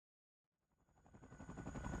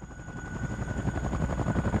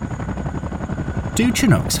Do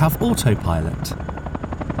Chinooks have autopilot?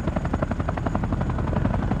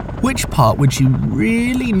 Which part would you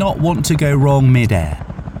really not want to go wrong mid-air?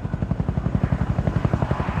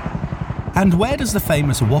 And where does the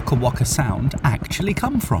famous Waka Waka sound actually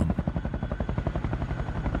come from?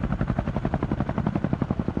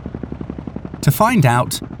 To find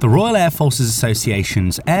out, the Royal Air Forces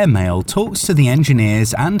Association's Airmail talks to the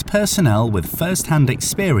engineers and personnel with first-hand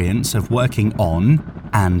experience of working on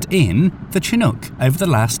and in the Chinook over the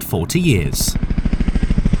last 40 years.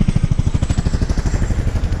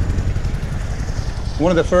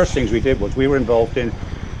 One of the first things we did was we were involved in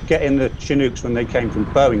getting the Chinooks when they came from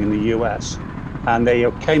Boeing in the US, and they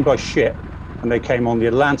came by ship, and they came on the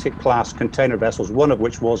Atlantic-class container vessels, one of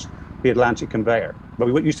which was the Atlantic Conveyor.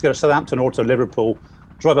 But we used to go to Southampton or to Liverpool,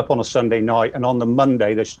 drive up on a Sunday night, and on the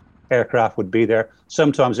Monday, the aircraft would be there.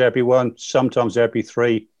 Sometimes there'd be one, sometimes there'd be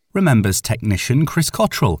three. Remembers technician Chris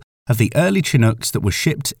Cottrell of the early Chinooks that were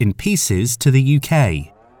shipped in pieces to the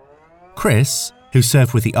UK. Chris, who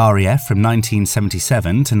served with the RAF from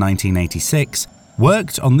 1977 to 1986,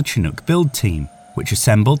 worked on the Chinook build team, which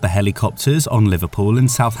assembled the helicopters on Liverpool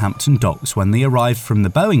and Southampton docks when they arrived from the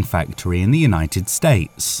Boeing factory in the United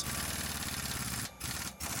States.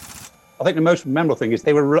 I think the most memorable thing is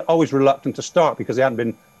they were always reluctant to start because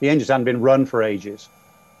the engines hadn't been run for ages.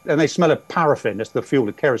 And they smell of paraffin. That's the fuel,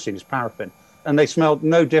 the kerosene is paraffin. And they smelled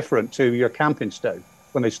no different to your camping stove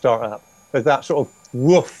when they start up. There's that sort of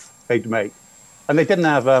woof they'd make. And they didn't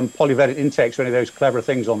have polyvalent intakes or any of those clever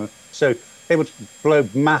things on them. So they would blow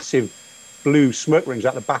massive blue smoke rings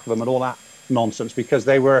out the back of them and all that nonsense because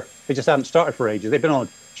they just hadn't started for ages. They'd been on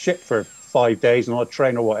a ship for 5 days and on a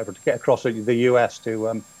train or whatever to get across the US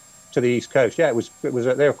to the East Coast. Yeah,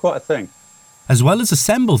 they were quite a thing. As well as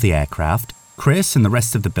assemble the aircraft, Chris and the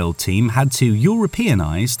rest of the build team had to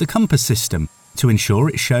Europeanise the compass system to ensure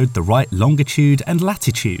it showed the right longitude and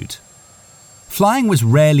latitude. Flying was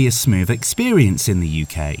rarely a smooth experience in the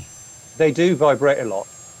UK. They do vibrate a lot.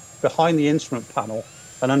 Behind the instrument panel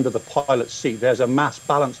and under the pilot's seat, there's a mass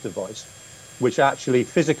balance device which actually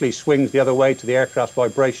physically swings the other way to the aircraft's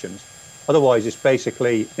vibrations. Otherwise, it's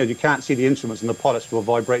basically, you can't see the instruments and the pilots will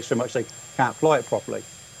vibrate so much they can't fly it properly.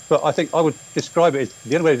 But I think I would describe it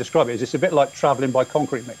the only way to describe it is it's a bit like travelling by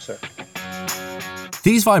concrete mixer.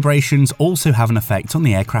 These vibrations also have an effect on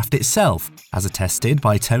the aircraft itself, as attested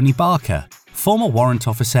by Tony Barker, former Warrant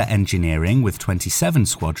Officer Engineering with 27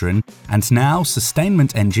 Squadron and now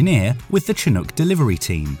Sustainment Engineer with the Chinook Delivery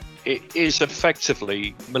Team. It is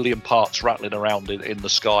effectively a million parts rattling around in the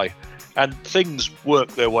sky, and things work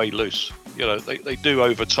their way loose. They do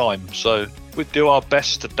over time, so we do our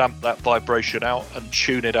best to damp that vibration out and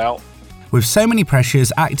tune it out. With so many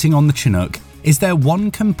pressures acting on the Chinook, is there one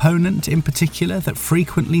component in particular that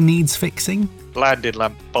frequently needs fixing? Landing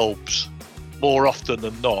lamp bulbs, more often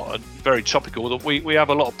than not, and very topical, that we have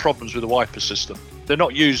a lot of problems with the wiper system. They're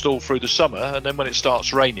not used all through the summer, and then when it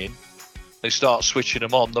starts raining, they start switching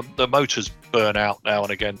them on. The motors burn out now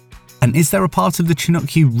and again. And is there a part of the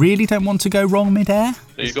Chinook you really don't want to go wrong mid-air?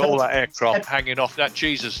 You've got all that aircraft hanging off that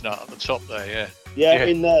Jesus nut at the top there, yeah. Yeah,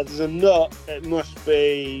 in there's a nut. It must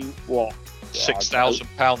be, what? 6,000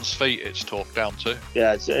 pounds feet it's talked down to.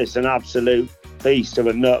 Yeah, it's an absolute beast of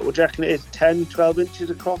a nut. Would you reckon it is 10, 12 inches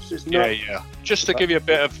across this nut? Yeah. Just to give you a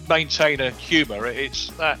bit of maintainer humour,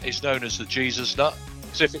 that is known as the Jesus nut.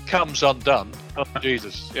 Because if it comes undone, oh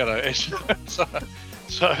Jesus, it's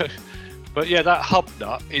so. But yeah, that hub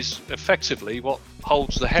nut is effectively what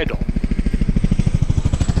holds the head on.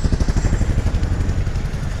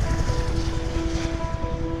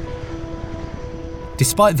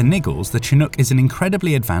 Despite the niggles, the Chinook is an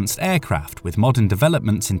incredibly advanced aircraft with modern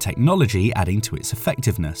developments in technology adding to its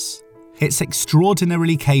effectiveness. It's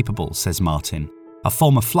extraordinarily capable, says Martin, a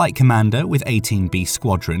former flight commander with 18B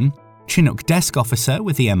Squadron, Chinook desk officer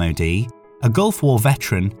with the MOD, a Gulf War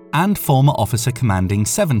veteran, and former officer commanding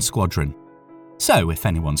 7 Squadron. So, if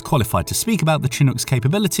anyone's qualified to speak about the Chinook's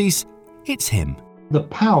capabilities, it's him. The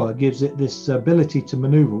power gives it this ability to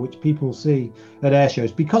manoeuvre, which people see at air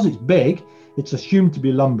shows. Because it's big, it's assumed to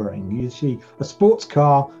be lumbering. You see a sports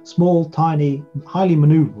car, small, tiny, highly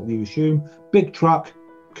manoeuvrable, you assume. Big truck,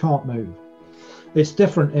 can't move. It's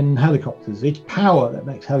different in helicopters. It's power that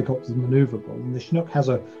makes helicopters manoeuvrable, and the Chinook has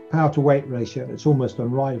a power-to-weight ratio that's almost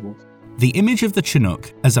unrivaled. The image of the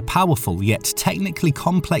Chinook as a powerful yet technically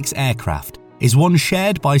complex aircraft is one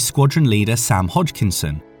shared by Squadron Leader Sam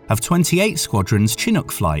Hodgkinson of 28 Squadron's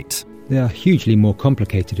Chinook flight. They are hugely more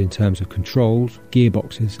complicated in terms of controls,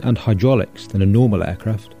 gearboxes and hydraulics than a normal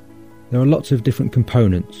aircraft. There are lots of different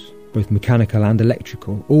components, both mechanical and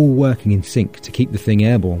electrical, all working in sync to keep the thing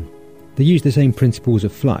airborne. They use the same principles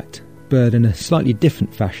of flight, spurred in a slightly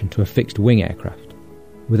different fashion to a fixed-wing aircraft.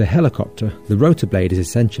 With a helicopter, the rotor blade is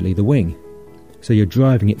essentially the wing, so you're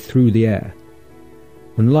driving it through the air.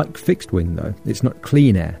 Unlike fixed-wing, though, it's not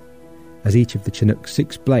clean air, as each of the Chinook's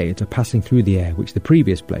 6 blades are passing through the air which the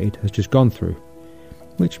previous blade has just gone through,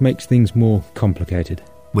 which makes things more complicated.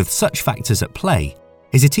 With such factors at play,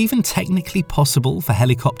 is it even technically possible for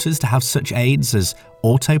helicopters to have such aids as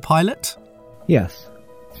autopilot? Yes.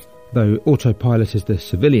 Though autopilot is the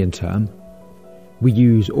civilian term, we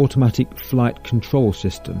use Automatic Flight Control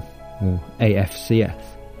System, or AFCS,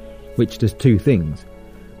 which does 2 things.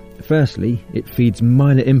 Firstly, it feeds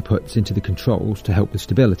minor inputs into the controls to help with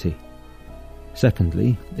stability.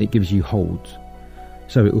 Secondly, it gives you holds,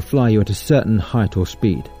 so it will fly you at a certain height or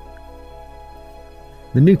speed.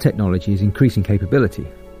 The new technology is increasing capability.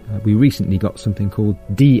 We recently got something called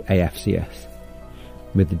DAFCS,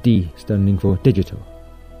 with the D standing for digital.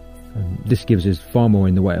 This gives us far more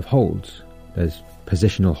in the way of holds. There's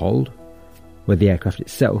positional hold, where the aircraft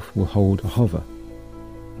itself will hold or hover.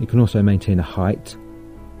 It can also maintain a height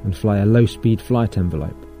and fly a low-speed flight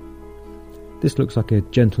envelope. This looks like a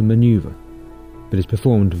gentle manoeuvre, but is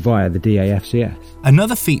performed via the DAFCS.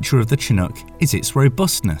 Another feature of the Chinook is its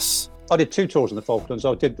robustness. I did 2 tours in the Falklands.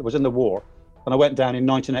 I was in the war, and I went down in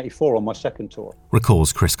 1984 on my second tour.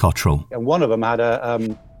 Recalls Chris Cottrell. And one of them had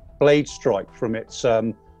a blade strike from its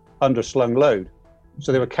underslung load.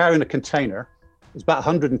 So they were carrying a container. It was about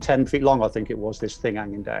 110 feet long, I think it was, this thing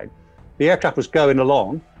hanging down. The aircraft was going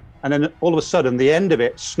along, and then all of a sudden the end of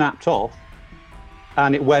it snapped off,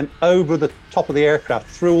 and it went over the top of the aircraft,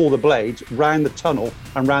 through all the blades, round the tunnel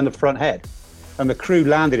and round the front head. And the crew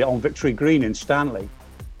landed it on Victory Green in Stanley.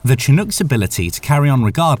 The Chinook's ability to carry on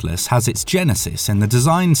regardless has its genesis in the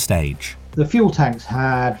design stage. The fuel tanks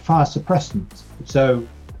had fire suppressant, so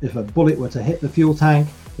if a bullet were to hit the fuel tank,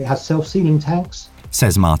 it has self-sealing tanks.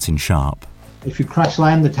 Says Martin Sharp. If you crash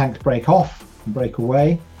land, the tanks break off, break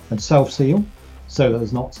away and self-seal, so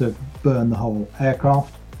as not to burn the whole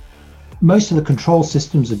aircraft. Most of the control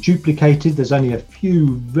systems are duplicated. There's only a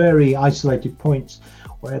few very isolated points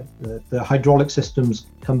where the hydraulic systems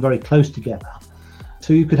come very close together.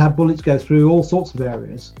 So you could have bullets go through all sorts of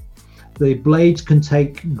areas. The blades can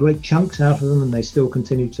take great chunks out of them and they still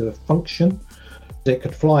continue to function. It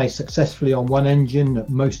could fly successfully on one engine at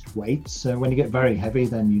most weights. So when you get very heavy,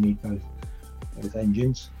 then you need both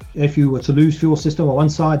engines. If you were to lose fuel system on one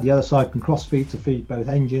side, the other side can cross-feed to feed both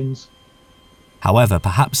engines. However,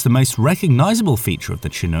 perhaps the most recognisable feature of the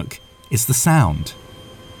Chinook is the sound.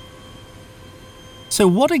 So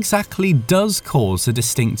what exactly does cause the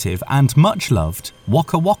distinctive and much-loved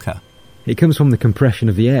waka waka? It comes from the compression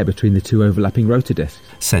of the air between the 2 overlapping rotor discs,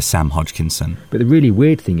 says Sam Hodgkinson. But the really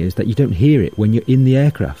weird thing is that you don't hear it when you're in the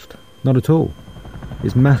aircraft. Not at all.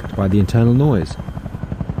 It's masked by the internal noise.